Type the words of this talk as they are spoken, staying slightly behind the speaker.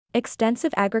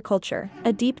Extensive agriculture,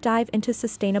 a deep dive into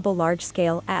sustainable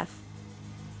large-scale F.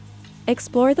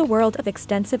 Explore the world of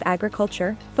extensive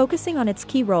agriculture, focusing on its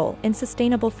key role in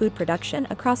sustainable food production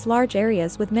across large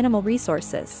areas with minimal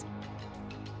resources.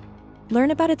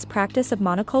 Learn about its practice of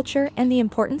monoculture and the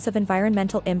importance of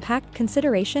environmental impact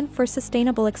consideration for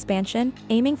sustainable expansion,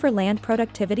 aiming for land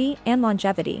productivity and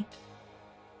longevity.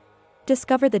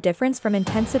 Discover the difference from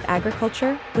intensive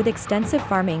agriculture, with extensive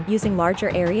farming using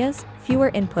larger areas,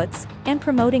 fewer inputs, and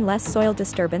promoting less soil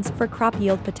disturbance for crop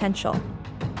yield potential.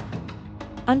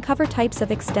 Uncover types of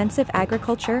extensive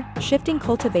agriculture, shifting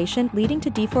cultivation leading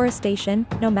to deforestation,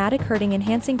 nomadic herding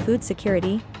enhancing food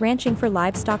security, ranching for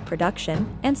livestock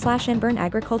production, and slash-and-burn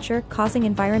agriculture causing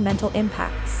environmental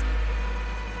impacts.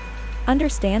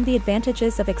 Understand the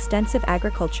advantages of extensive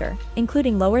agriculture,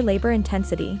 including lower labor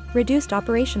intensity, reduced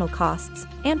operational costs,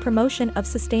 and promotion of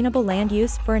sustainable land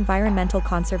use for environmental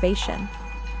conservation.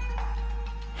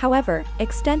 However,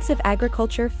 extensive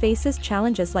agriculture faces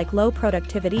challenges like low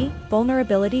productivity,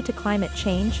 vulnerability to climate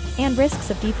change, and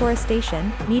risks of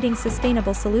deforestation, needing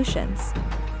sustainable solutions.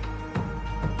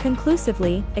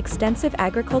 Conclusively, extensive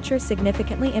agriculture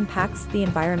significantly impacts the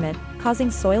environment,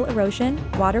 causing soil erosion,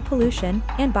 water pollution,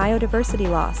 and biodiversity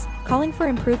loss, calling for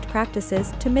improved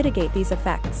practices to mitigate these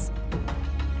effects.